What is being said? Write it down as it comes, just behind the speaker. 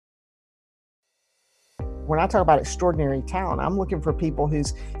When I talk about extraordinary talent, I'm looking for people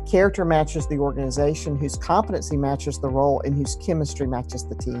whose character matches the organization, whose competency matches the role, and whose chemistry matches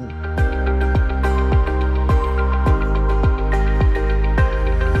the team.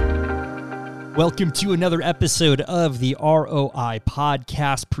 Welcome to another episode of the ROI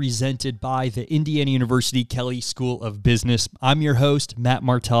podcast presented by the Indiana University Kelley School of Business. I'm your host, Matt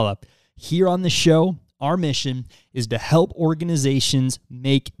Martella. Here on the show, our mission is to help organizations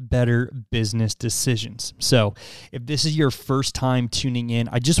make better business decisions. So if this is your first time tuning in,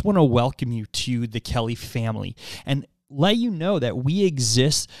 I just want to welcome you to the Kelley family and let you know that we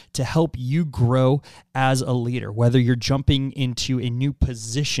exist to help you grow as a leader, whether you're jumping into a new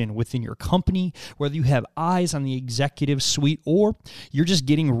position within your company, whether you have eyes on the executive suite, or you're just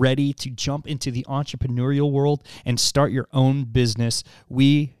getting ready to jump into the entrepreneurial world and start your own business.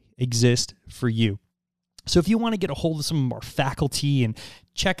 We exist for you. So if you want to get a hold of some of our faculty and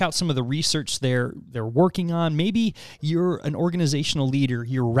check out some of the research they're working on, maybe you're an organizational leader,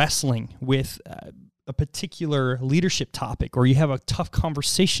 you're wrestling with a particular leadership topic, or you have a tough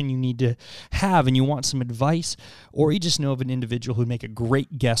conversation you need to have and you want some advice, or you just know of an individual who would make a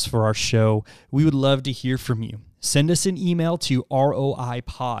great guest for our show, we would love to hear from you. Send us an email to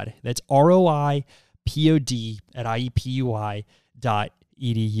ROIPod. That's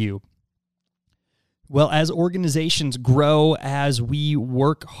ROIPOD@iepui.edu. Well, as organizations grow, as we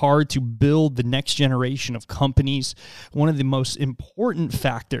work hard to build the next generation of companies, one of the most important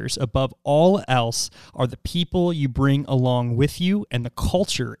factors above all else are the people you bring along with you and the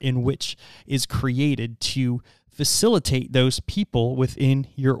culture in which is created to facilitate those people within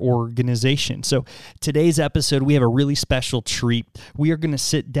your organization. So today's episode, we have a really special treat. We are going to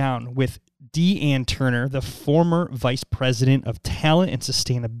sit down with Deanne Turner, the former Vice President of Talent and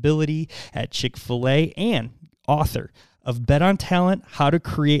Sustainability at Chick-fil-A and author of Bet on Talent, How to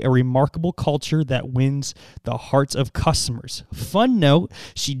Create a Remarkable Culture That Wins the Hearts of Customers. Fun note,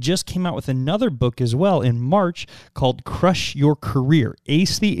 she just came out with another book as well in March called Crush Your Career,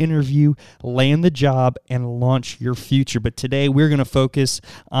 Ace the Interview, Land the Job, and Launch Your Future. But today we're going to focus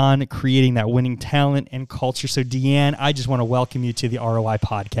on creating that winning talent and culture. So Deanne, I just want to welcome you to the ROI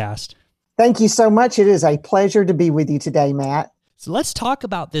podcast. Thank you so much. It is a pleasure to be with you today, Matt. So let's talk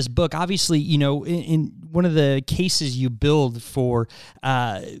about this book. Obviously, you know, in one of the cases you build for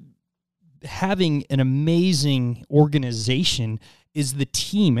having an amazing organization is the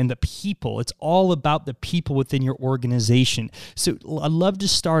team and the people. It's all about the people within your organization. So I'd love to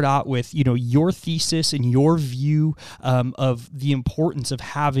start out with, you know, your thesis and your view of the importance of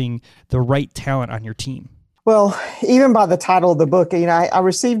having the right talent on your team. Well, even by the title of the book, you know, I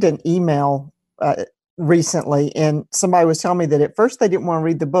received an email recently, and somebody was telling me that at first they didn't want to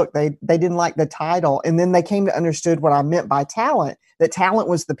read the book. They didn't like the title, and then they came to understood what I meant by talent, that talent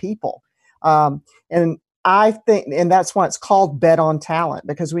was the people. And I think, and that's why it's called Bet on Talent,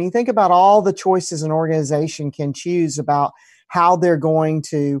 because when you think about all the choices an organization can choose about how they're going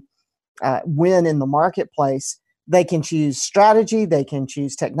to win in the marketplace, they can choose strategy, they can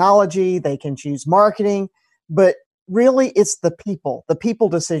choose technology, they can choose marketing. But really, it's the people. The people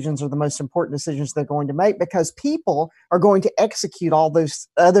decisions are the most important decisions they're going to make, because people are going to execute all those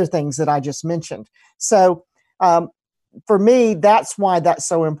other things that I just mentioned. So for me, that's why that's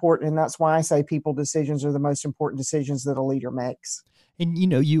so important. And that's why I say people decisions are the most important decisions that a leader makes. And, you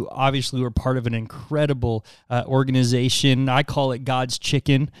know, you obviously were part of an incredible organization. I call it God's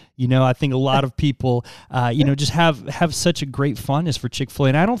chicken. You know, I think a lot of people, you know, just have such a great fondness for Chick-fil-A.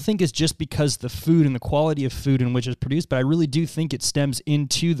 And I don't think it's just because the food and the quality of food in which it's produced, but I really do think it stems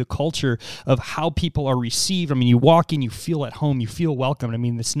into the culture of how people are received. I mean, you walk in, you feel at home, you feel welcome. I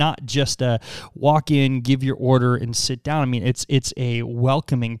mean, it's not just a walk in, give your order, and sit down. I mean, it's a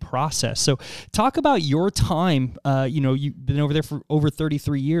welcoming process. So talk about your time. You know, you've been over there for over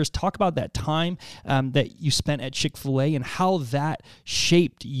 33 years. Talk about that time that you spent at Chick-fil-A and how that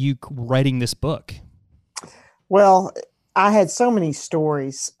shaped you writing this book. Well, I had so many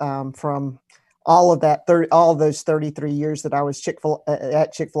stories from all of that, all of those 33 years that I was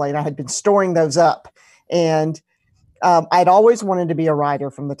at Chick-fil-A, and I had been storing those up. And I'd always wanted to be a writer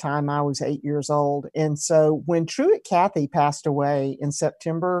from the time I was 8 years old. And so when Truett Cathy passed away in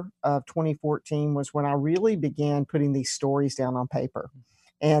September of 2014 was when I really began putting these stories down on paper.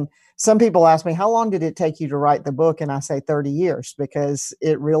 And some people ask me, how long did it take you to write the book? And I say 30 years, because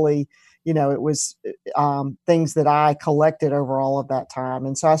it really, you know, it was things that I collected over all of that time.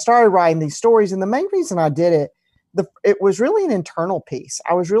 And so I started writing these stories. And the main reason I did it, it was really an internal piece.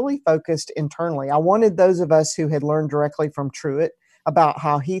 I was really focused internally. I wanted those of us who had learned directly from Truett about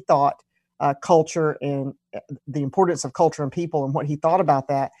how he thought culture and the importance of culture and people and what he thought about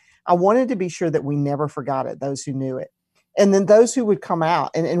that. I wanted to be sure that we never forgot it, those who knew it. And then those who would come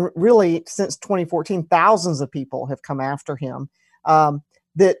out, and really since 2014, thousands of people have come after him,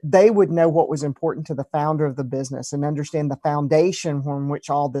 that they would know what was important to the founder of the business and understand the foundation from which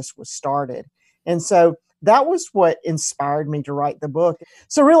all this was started. And so that was what inspired me to write the book.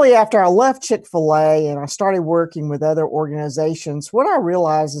 So really, after I left Chick-fil-A and I started working with other organizations, what I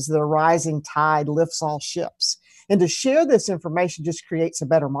realized is that a rising tide lifts all ships. And to share this information just creates a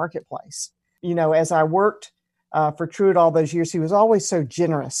better marketplace. As I worked for Truett all those years, he was always so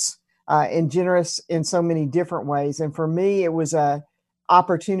generous and generous in so many different ways. And for me, it was a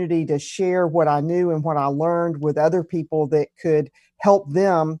opportunity to share what I knew and what I learned with other people that could help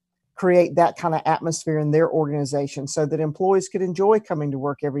them create that kind of atmosphere in their organization so that employees could enjoy coming to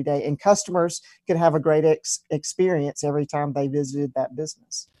work every day and customers could have a great experience every time they visited that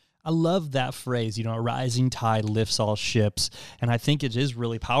business. I love that phrase, a rising tide lifts all ships. And I think it is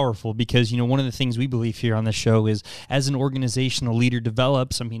really powerful because, one of the things we believe here on the show is as an organization a leader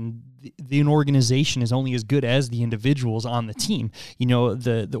develops, the organization is only as good as the individuals on the team.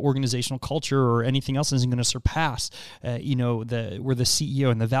 The organizational culture or anything else isn't going to surpass, where the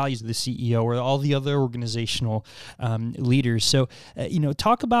CEO and the values of the CEO or all the other organizational leaders. So,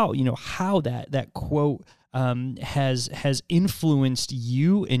 talk about, how that quote has influenced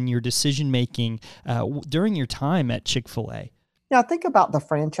you in your decision making during your time at Chick-fil-A? I think about the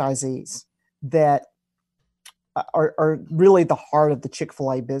franchisees that are really the heart of the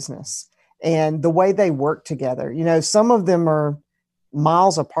Chick-fil-A business and the way they work together. Some of them are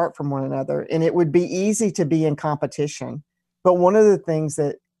miles apart from one another, and it would be easy to be in competition. But one of the things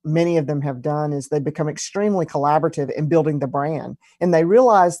that many of them have done is they become extremely collaborative in building the brand. And they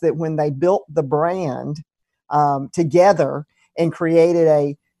realize that when they built the brand together and created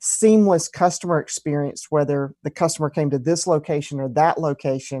a seamless customer experience, whether the customer came to this location or that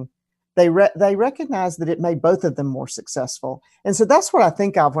location, they recognize that it made both of them more successful. And so that's what I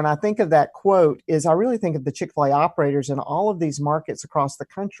think of when I think of that quote. Is I really think of the Chick-fil-A operators in all of these markets across the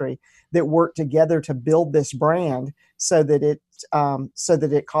country that work together to build this brand so that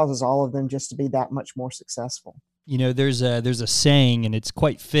it causes all of them just to be that much more successful. There's a saying, and it's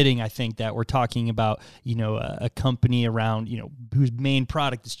quite fitting, I think, that we're talking about, a company around, whose main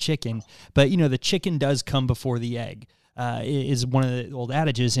product is chicken, but, the chicken does come before the egg, is one of the old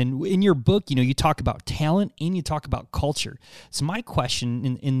adages. And in your book, you talk about talent and you talk about culture. So my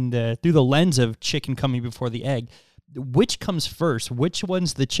question through the lens of chicken coming before the egg, which comes first? Which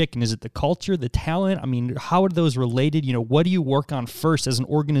one's the chicken? Is it the culture, the talent? How are those related? What do you work on first as an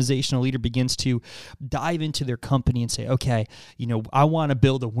organizational leader begins to dive into their company and say, okay, I want to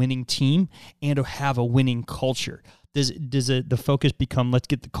build a winning team and to have a winning culture? Does the focus become, let's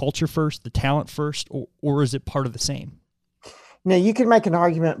get the culture first, the talent first, or is it part of the same? You can make an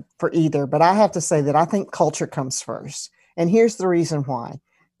argument for either, but I have to say that I think culture comes first. And here's the reason why.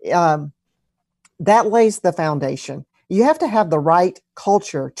 That lays the foundation. You have to have the right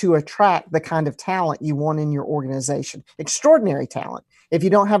culture to attract the kind of talent you want in your organization. Extraordinary talent. If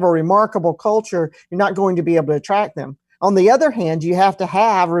you don't have a remarkable culture, you're not going to be able to attract them. On the other hand, you have to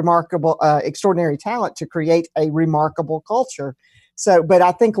have extraordinary talent to create a remarkable culture. But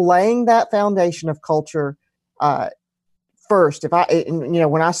I think laying that foundation of culture first,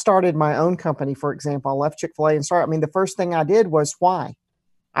 when I started my own company, for example, I left Chick-fil-A and started, the first thing I did was why.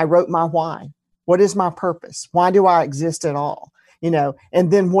 I wrote my why. What is my purpose? Why do I exist at all?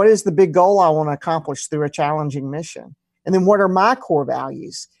 And then what is the big goal I want to accomplish through a challenging mission? And then what are my core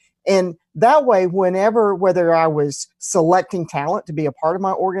values? And that way, whether I was selecting talent to be a part of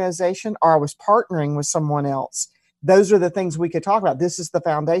my organization or I was partnering with someone else, those are the things we could talk about. This is the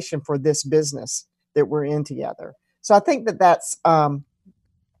foundation for this business that we're in together. So I think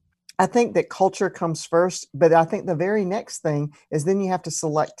I think that culture comes first, but I think the very next thing is then you have to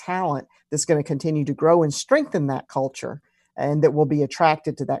select talent that's going to continue to grow and strengthen that culture and that will be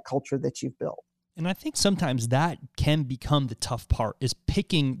attracted to that culture that you've built. And I think sometimes that can become the tough part, is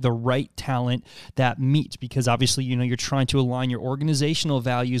picking the right talent that meets, because obviously, you're trying to align your organizational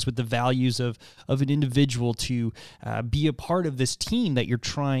values with the values of an individual to be a part of this team that you're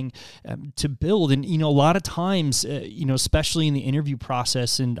trying to build. And, a lot of times, especially in the interview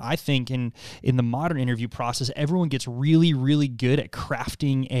process, and I think in the modern interview process, everyone gets really, really good at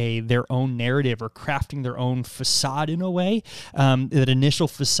crafting their own narrative or crafting their own facade in a way, that initial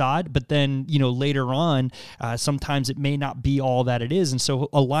facade, but then, later on, sometimes it may not be all that it is. And so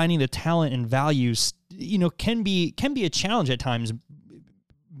aligning the talent and values, can be a challenge at times,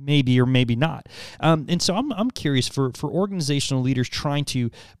 maybe or maybe not. And so I'm curious for organizational leaders trying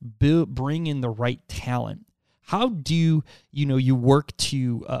to bring in the right talent. How do you work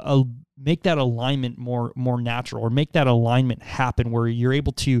to make that alignment more natural, or make that alignment happen where you're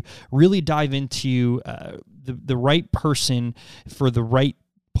able to really dive into the right person for the right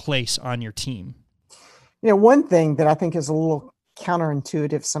place on your team? One thing that I think is a little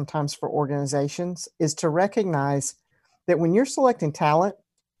counterintuitive sometimes for organizations is to recognize that when you're selecting talent,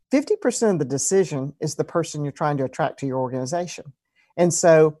 50% of the decision is the person you're trying to attract to your organization. And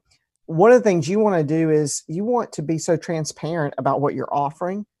so one of the things you want to do is you want to be so transparent about what you're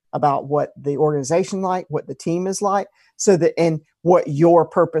offering, about what the organization like, what the team is like, so that and what your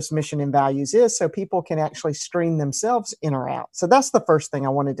purpose, mission, and values is, so people can actually screen themselves in or out. So that's the first thing I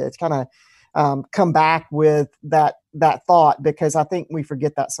wanted to kind of come back with that thought, because I think we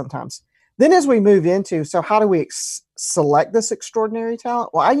forget that sometimes. Then as we move into, so how do we select this extraordinary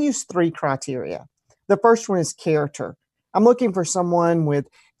talent? Well, I use 3 criteria. The first one is character. I'm looking for someone with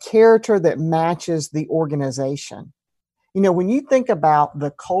character that matches the organization. When you think about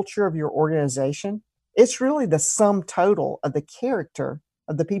the culture of your organization, it's really the sum total of the character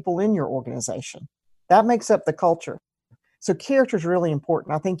of the people in your organization. That makes up the culture. So character is really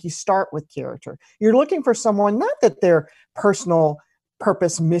important. I think you start with character. You're looking for someone, not that their personal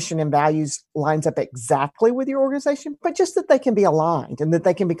purpose, mission, and values lines up exactly with your organization, but just that they can be aligned and that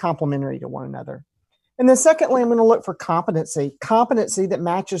they can be complementary to one another. And then secondly, I'm going to look for competency that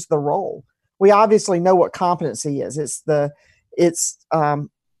matches the role. We obviously know what competency is. It's the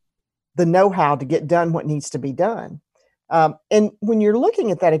know-how to get done what needs to be done. And when you're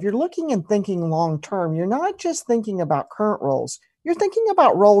looking at that, if you're looking and thinking long-term, you're not just thinking about current roles. You're thinking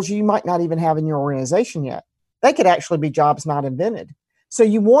about roles you might not even have in your organization yet. They could actually be jobs not invented. So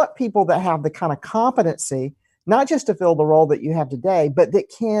you want people that have the kind of competency, not just to fill the role that you have today, but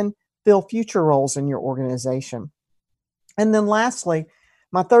that can fill future roles in your organization. And then lastly,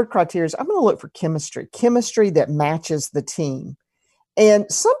 my third criteria is I'm going to look for chemistry that matches the team.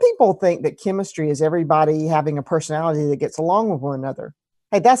 And some people think that chemistry is everybody having a personality that gets along with one another.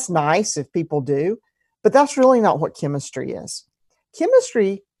 Hey, that's nice if people do, but that's really not what chemistry is.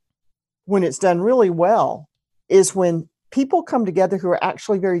 Chemistry, when it's done really well, is when people come together who are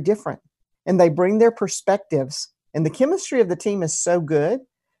actually very different and they bring their perspectives, and the chemistry of the team is so good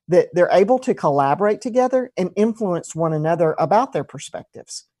that they're able to collaborate together and influence one another about their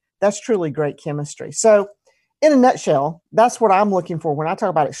perspectives. That's truly great chemistry. So in a nutshell, that's what I'm looking for when I talk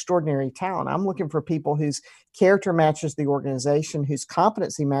about extraordinary talent. I'm looking for people whose character matches the organization, whose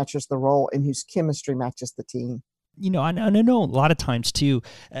competency matches the role, and whose chemistry matches the team. I know a lot of times too,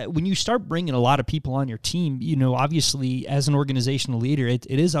 when you start bringing a lot of people on your team, obviously as an organizational leader, it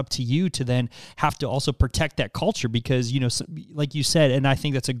is up to you to then have to also protect that culture, because, like you said, and I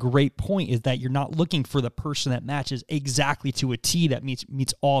think that's a great point, is that you're not looking for the person that matches exactly to a T that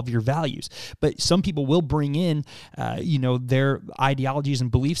meets all of your values. But some people will bring in, their ideologies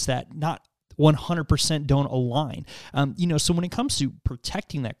and beliefs that not 100% don't align. So when it comes to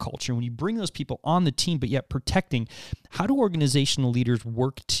protecting that culture, when you bring those people on the team, but yet protecting, how do organizational leaders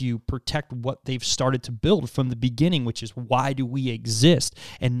work to protect what they've started to build from the beginning, which is why do we exist,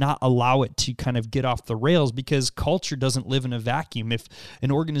 and not allow it to kind of get off the rails? Because culture doesn't live in a vacuum. If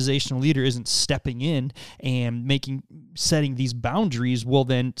an organizational leader isn't stepping in and setting these boundaries, well,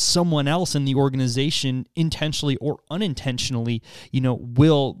 then someone else in the organization, intentionally or unintentionally,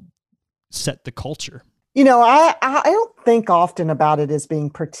 will set the culture. I don't think often about it as being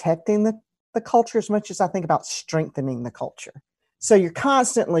protecting the culture as much as I think about strengthening the culture. So you're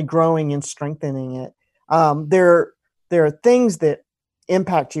constantly growing and strengthening it. There are things that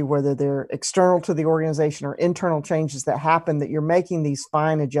impact you, whether they're external to the organization or internal changes that happen, that you're making these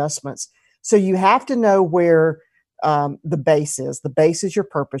fine adjustments. So you have to know where the base is. The base is your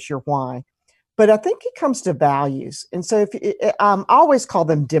purpose, your why. But I think it comes to values. And so I always call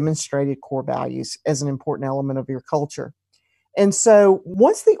them demonstrated core values as an important element of your culture. And so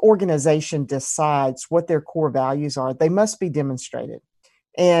once the organization decides what their core values are, they must be demonstrated.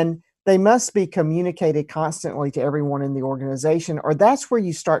 And they must be communicated constantly to everyone in the organization, or that's where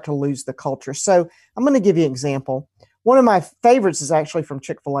you start to lose the culture. So I'm going to give you an example. One of my favorites is actually from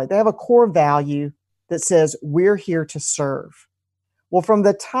Chick-fil-A. They have a core value that says, "We're here to serve." Well, from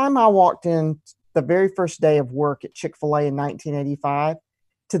the time I walked in the very first day of work at Chick-fil-A in 1985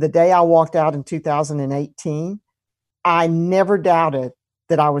 to the day I walked out in 2018, I never doubted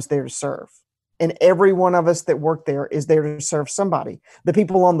that I was there to serve. And every one of us that work there is there to serve somebody. The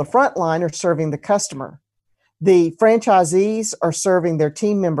people on the front line are serving the customer. The franchisees are serving their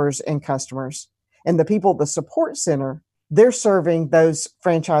team members and customers. And the people at the support center, they're serving those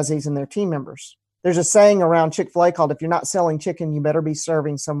franchisees and their team members. There's a saying around Chick-fil-A called, "If you're not selling chicken, you better be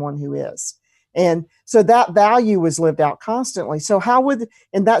serving someone who is." And so that value was lived out constantly. So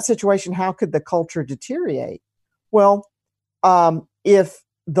in that situation, how could the culture deteriorate? Well, if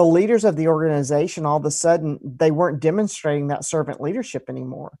the leaders of the organization, all of a sudden, they weren't demonstrating that servant leadership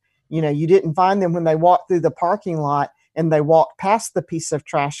anymore. You didn't find them when they walked through the parking lot and they walked past the piece of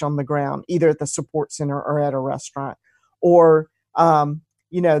trash on the ground, either at the support center or at a restaurant. Or, I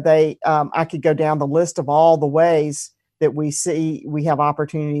could go down the list of all the ways that we have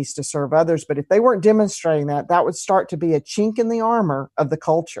opportunities to serve others. But if they weren't demonstrating that, that would start to be a chink in the armor of the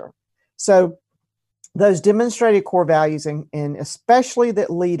culture. So those demonstrated core values, and especially that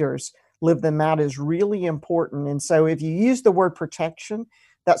leaders live them out, is really important. And so if you use the word protection,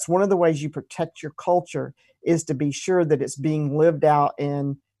 that's one of the ways you protect your culture, is to be sure that it's being lived out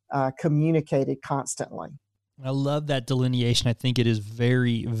and communicated constantly. I love that delineation. I think it is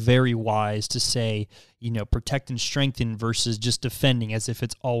very, very wise to say, protect and strengthen versus just defending as if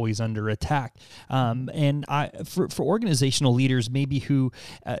it's always under attack. And for organizational leaders, maybe who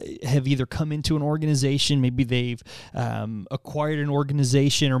have either come into an organization, maybe they've acquired an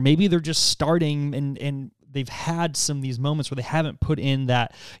organization, or maybe they're just starting and they've had some of these moments where they haven't put in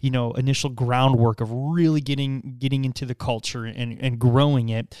that, initial groundwork of really getting into the culture and growing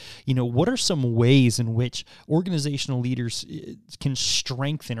it. What are some ways in which organizational leaders can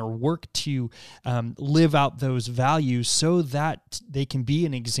strengthen or work to live out those values so that they can be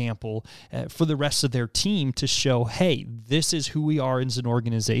an example for the rest of their team to show, hey, this is who we are as an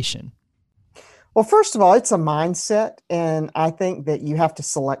organization? Well, first of all, it's a mindset, and I think that you have to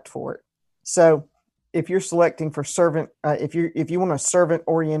select for it. So if you're selecting for if you want a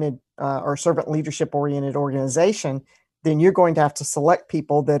servant-oriented or servant leadership-oriented organization, then you're going to have to select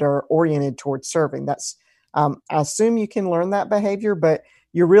people that are oriented towards serving. That's I assume you can learn that behavior, but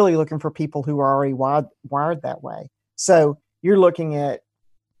you're really looking for people who are already wired that way. So you're looking at,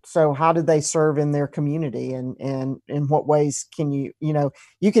 so how do they serve in their community, and in what ways can you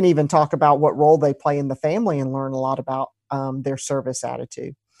can even talk about what role they play in the family and learn a lot about their service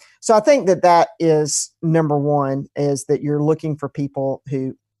attitude. So I think that is number one, is that you're looking for people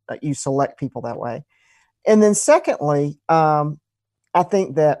who you select people that way. And then secondly, I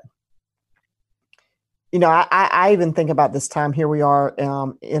think that, I even think about this time, here we are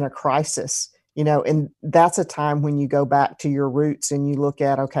in a crisis, and that's a time when you go back to your roots and you look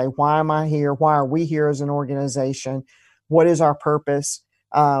at, okay, why am I here? Why are we here as an organization? What is our purpose?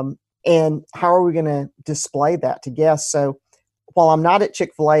 And how are we going to display that to guests? So while I'm not at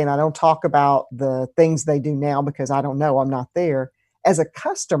Chick-fil-A and I don't talk about the things they do now because I don't know, I'm not there, as a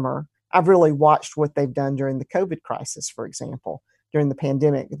customer, I've really watched what they've done during the COVID crisis, for example, during the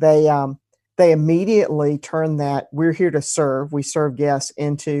pandemic. They immediately turned that we're here to serve, we serve guests,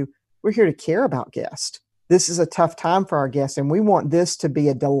 into we're here to care about guests. This is a tough time for our guests, and we want this to be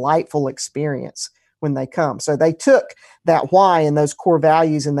a delightful experience when they come. So they took that why and those core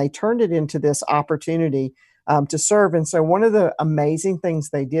values and they turned it into this opportunity to serve. And so one of the amazing things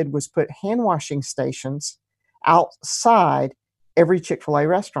they did was put hand washing stations outside every Chick-fil-A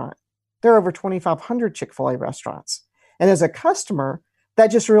restaurant. There are over 2,500 Chick-fil-A restaurants. And as a customer, that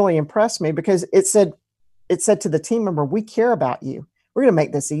just really impressed me, because it said to the team member, we care about you. We're going to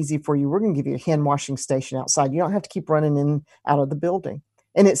make this easy for you. We're going to give you a hand washing station outside. You don't have to keep running in and out of the building.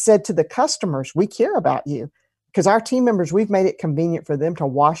 And it said to the customers, we care about you, because our team members, we've made it convenient for them to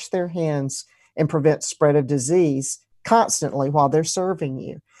wash their hands and prevent spread of disease constantly while they're serving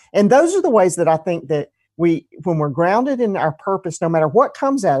you. And those are the ways that I think that when we're grounded in our purpose, no matter what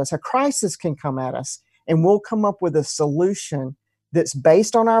comes at us, a crisis can come at us, and we'll come up with a solution that's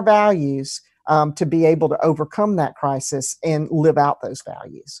based on our values to be able to overcome that crisis and live out those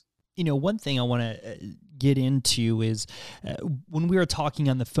values. One thing I want to get into is when we were talking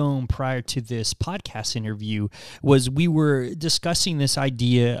on the phone prior to this podcast interview, was we were discussing this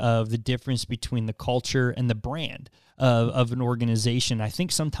idea of the difference between the culture and the brand of an organization. I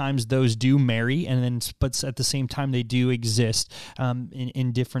think sometimes those do marry, but at the same time they do exist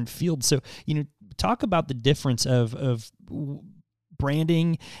in different fields. So, talk about the difference of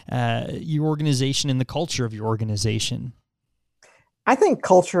branding your organization and the culture of your organization. I think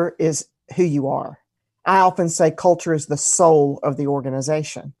culture is who you are. I often say culture is the soul of the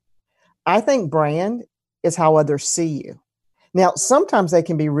organization. I think brand is how others see you. Now, sometimes they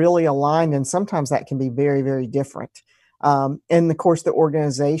can be really aligned, and sometimes that can be very, very different. And of course, the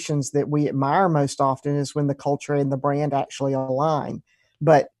organizations that we admire most often is when the culture and the brand actually align.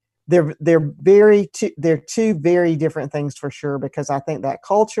 But they're two very different things for sure, because I think that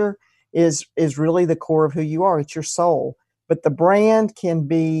culture is really the core of who you are. It's your soul. But the brand can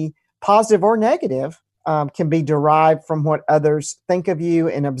be positive or negative can be derived from what others think of you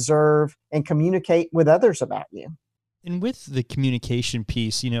and observe and communicate with others about you. And with the communication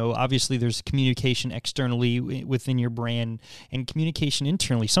piece, obviously there's communication externally within your brand and communication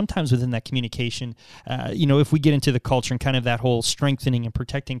internally. Sometimes within that communication, if we get into the culture and kind of that whole strengthening and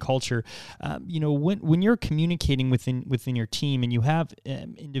protecting culture, when you're communicating within your team and you have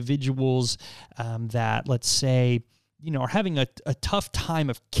individuals that, let's say, are having a tough time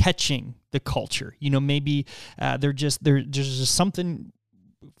of catching the culture, maybe there's just something,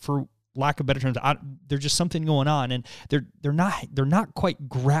 for lack of better terms, there's just something going on, and they're not quite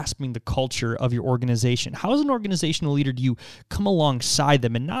grasping the culture of your organization. How, as an organizational leader, do you come alongside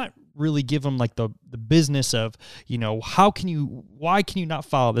them and not really give them like the business of, why can you not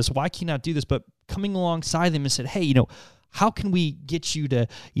follow this? Why can you not do this? But coming alongside them and said, hey, how can we get you to,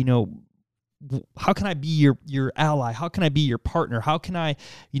 how can I be your ally? How can I be your partner? How can I,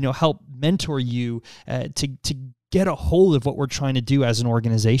 help mentor you to get a hold of what we're trying to do as an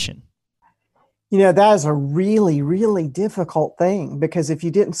organization? That is a really, really difficult thing, because if you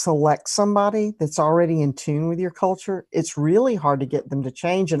didn't select somebody that's already in tune with your culture, it's really hard to get them to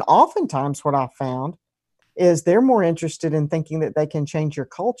change. And oftentimes what I've found is they're more interested in thinking that they can change your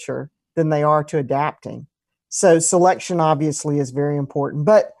culture than they are to adapting. So selection obviously is very important.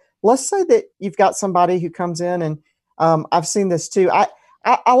 But let's say that you've got somebody who comes in, and I've seen this too.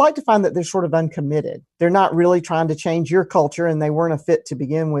 I like to find that they're sort of uncommitted. They're not really trying to change your culture, and they weren't a fit to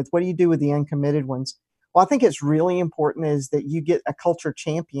begin with. What do you do with the uncommitted ones? Well, I think it's really important is that you get a culture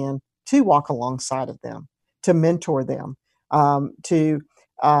champion to walk alongside of them, to mentor them,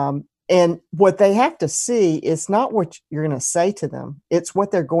 and what they have to see is not what you're going to say to them. It's what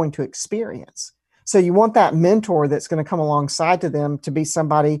they're going to experience. So you want that mentor that's going to come alongside to them to be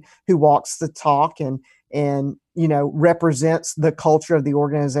somebody who walks the talk and represents the culture of the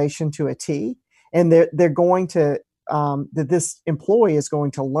organization to a T. And they're going to, that this employee is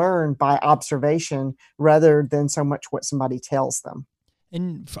going to learn by observation rather than so much what somebody tells them.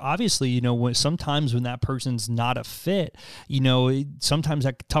 And obviously, sometimes when that person's not a fit, sometimes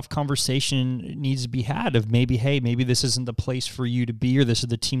that tough conversation needs to be had of maybe, hey, maybe this isn't the place for you to be, or this is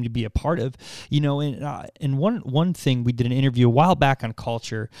the team to be a part of, and one thing, we did an interview a while back on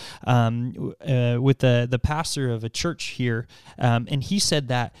culture with the pastor of a church here, and he said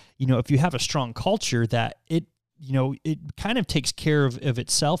that, if you have a strong culture, that it kind of takes care of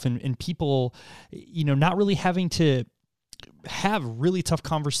itself, and people, not really having to have really tough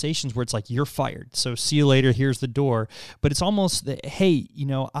conversations where it's like, you're fired, so see you later, here's the door. But it's almost that, hey,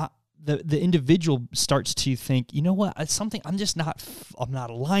 the individual starts to think, what, it's something, I'm not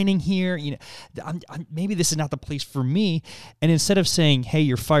aligning here. Maybe this is not the place for me. And instead of saying, hey,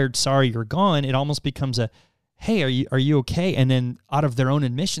 you're fired, sorry, you're gone, it almost becomes a, hey, are you okay? And then out of their own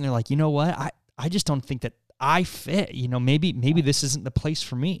admission, they're like, what, I just don't think that I fit. Maybe this isn't the place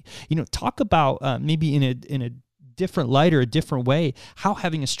for me. Talk about maybe in a different light or a different way, how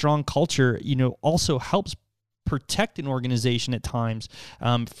having a strong culture, also helps protect an organization at times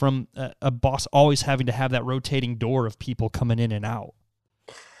from a boss always having to have that rotating door of people coming in and out.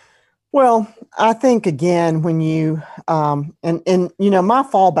 Well, I think again, when you, my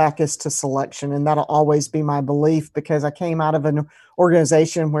fallback is to selection, and that'll always be my belief, because I came out of an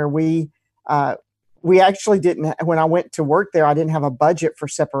organization where we actually didn't, when I went to work there, I didn't have a budget for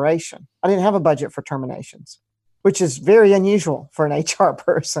separation. I didn't have a budget for terminations, which is very unusual for an HR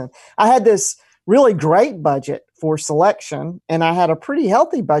person. I had this really great budget for selection, and I had a pretty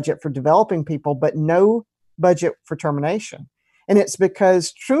healthy budget for developing people, but no budget for termination. And it's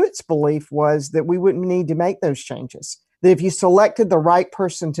because Truett's belief was that we wouldn't need to make those changes, that if you selected the right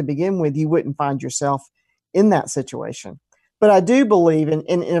person to begin with, you wouldn't find yourself in that situation. But I do believe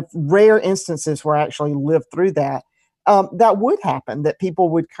in rare instances where I actually lived through that, that would happen, that people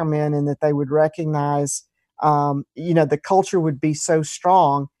would come in and that they would recognize the culture would be so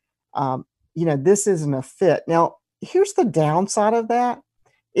strong, this isn't a fit. Now, here's the downside of that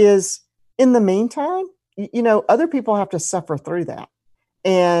is, in the meantime, other people have to suffer through that.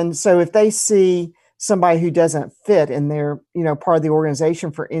 And so if they see somebody who doesn't fit and they're, part of the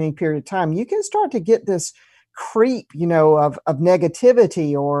organization for any period of time, you can start to get this creep, of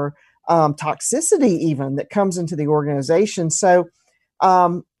negativity or toxicity even that comes into the organization. So,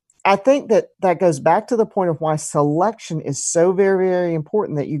 I think that goes back to the point of why selection is so very, very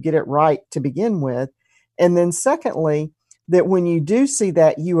important, that you get it right to begin with. And then secondly, that when you do see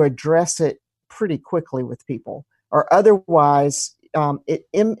that, you address it pretty quickly with people, or otherwise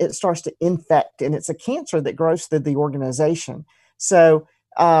it starts to infect, and it's a cancer that grows through the organization. So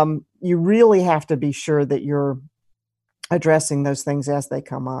you really have to be sure that you're addressing those things as they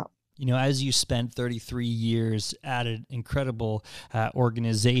come up. As you spent 33 years at an incredible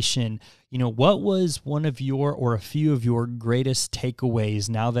organization, what was one of your or a few of your greatest takeaways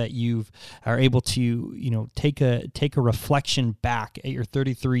now that you've are able to, take a reflection back at your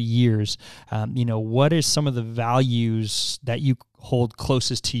 33 years? What is some of the values that you hold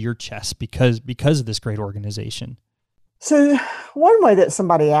closest to your chest because of this great organization? So one way that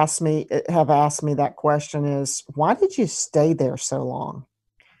somebody have asked me that question is, why did you stay there so long?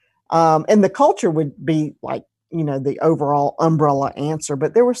 And the culture would be like, the overall umbrella answer,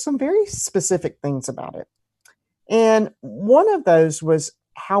 but there were some very specific things about it. And one of those was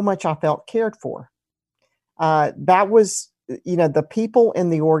how much I felt cared for. That was, the people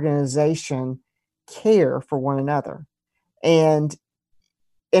in the organization care for one another. And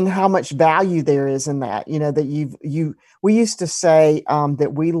how much value there is in that, that we used to say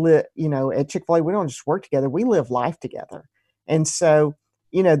that we live, at Chick-fil-A, we don't just work together, we live life together. And so,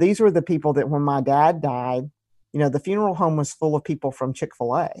 these were the people that when my dad died, the funeral home was full of people from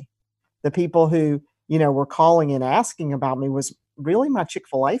Chick-fil-A. The people who, were calling and asking about me was really my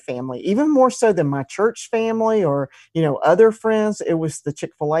Chick-fil-A family, even more so than my church family or, other friends. It was the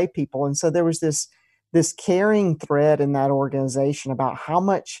Chick-fil-A people. And so there was this caring thread in that organization about how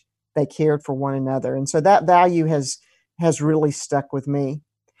much they cared for one another. And so that value has really stuck with me.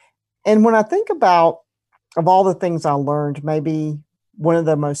 And when I think of all the things I learned, maybe one of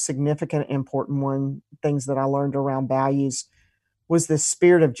the most significant, important things that I learned around values was the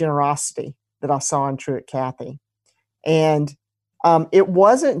spirit of generosity that I saw in Truett Cathy. And it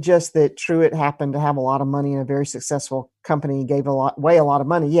wasn't just that Truett happened to have a lot of money in a very successful company. He gave away a lot of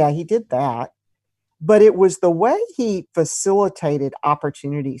money. Yeah, he did that. But it was the way he facilitated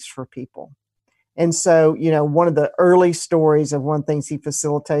opportunities for people. And so, one of the early stories of one of the things he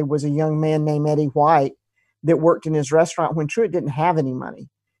facilitated was a young man named Eddie White that worked in his restaurant when Truett didn't have any money.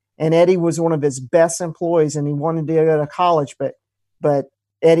 And Eddie was one of his best employees, and he wanted to go to college, but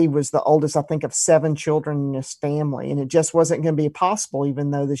Eddie was the oldest, I think, of 7 children in his family. And it just wasn't going to be possible, even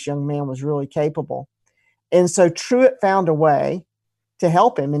though this young man was really capable. And so Truett found a way to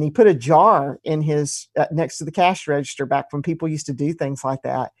help him. And he put a jar in his next to the cash register back when people used to do things like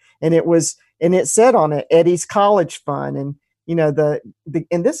that. And it said on it, Eddie's college fund. And,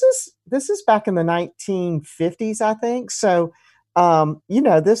 and this is back in the 1950s, I think. So,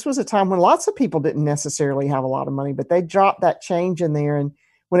 this was a time when lots of people didn't necessarily have a lot of money, but they dropped that change in there. And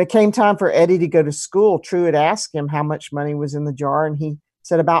when it came time for Eddie to go to school, Truett asked him how much money was in the jar. And he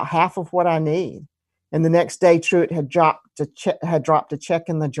said, about half of what I need. And the next day, Truett had dropped a check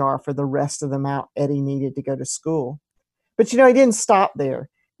in the jar for the rest of the amount Eddie needed to go to school. But, he didn't stop there.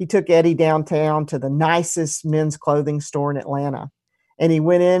 He took Eddie downtown to the nicest men's clothing store in Atlanta. And he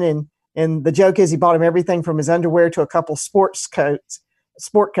went in, and the joke is he bought him everything from his underwear to a couple sport coats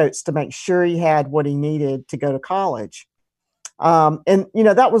to make sure he had what he needed to go to college. And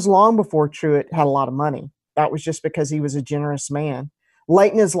that was long before Truett had a lot of money. That was just because he was a generous man.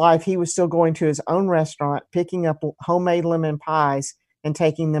 Late in his life, he was still going to his own restaurant, picking up homemade lemon pies and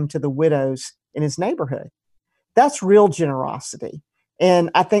taking them to the widows in his neighborhood. That's real generosity.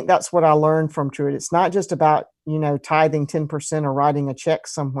 And I think that's what I learned from Truett. It's not just about, tithing 10% or writing a check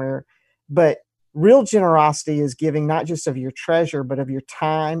somewhere, but real generosity is giving not just of your treasure, but of your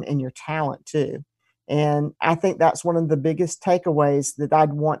time and your talent too. And I think that's one of the biggest takeaways that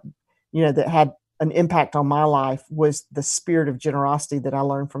I'd want, that had an impact on my life was the spirit of generosity that I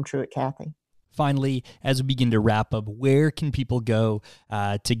learned from Truett Cathy. Finally, as we begin to wrap up, where can people go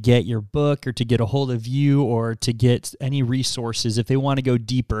to get your book or to get a hold of you or to get any resources if they want to go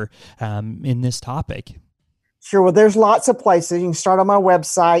deeper in this topic? Sure. Well, there's lots of places. You can start on my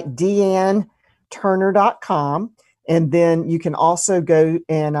website, deanneturner.com. And then you can also go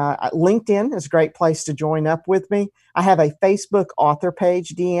and LinkedIn is a great place to join up with me. I have a Facebook author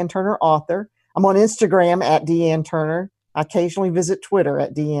page, Deanne Turner Author. I'm on Instagram at Deanne Turner. I occasionally visit Twitter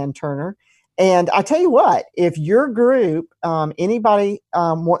at Deanne Turner. And I tell you what, if your group, anybody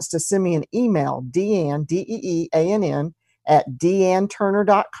wants to send me an email, Deanne, Deeann, at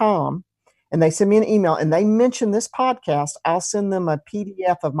deanneturner.com, and they send me an email and they mention this podcast, I'll send them a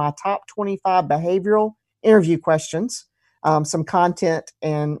PDF of my top 25 behavioral interview questions, some content,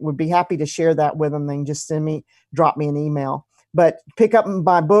 and would be happy to share that with them. They can just drop me an email. But pick up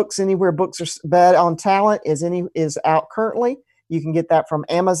my books anywhere books are. Bet on Talent is out currently. You can get that from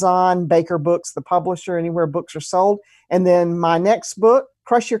Amazon, Baker Books, the publisher, anywhere books are sold. And then my next book,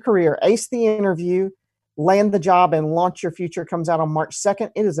 Crush Your Career, Ace the Interview, Land the Job, and Launch Your Future, comes out on March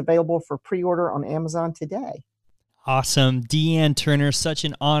 2nd. It is available for pre-order on Amazon today. Awesome. Deanne Turner, such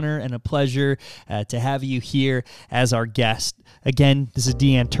an honor and a pleasure to have you here as our guest. Again, this is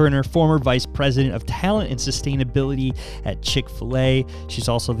Deanne Turner, former Vice President of Talent and Sustainability at Chick-fil-A. She's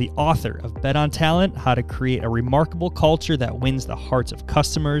also the author of Bet on Talent, How to Create a Remarkable Culture That Wins the Hearts of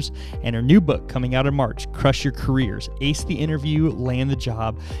Customers, and her new book coming out in March, Crush Your Careers, Ace the Interview, Land the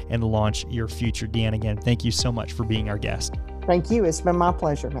Job, and Launch Your Future. Deanne, again, thank you so much for being our guest. Thank you. It's been my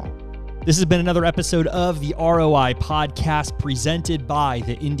pleasure, Matt. This has been another episode of the ROI Podcast presented by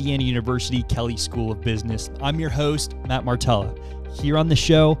the Indiana University Kelley School of Business. I'm your host, Matt Martella. Here on the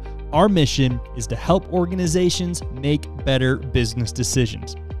show, our mission is to help organizations make better business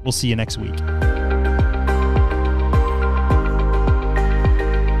decisions. We'll see you next week.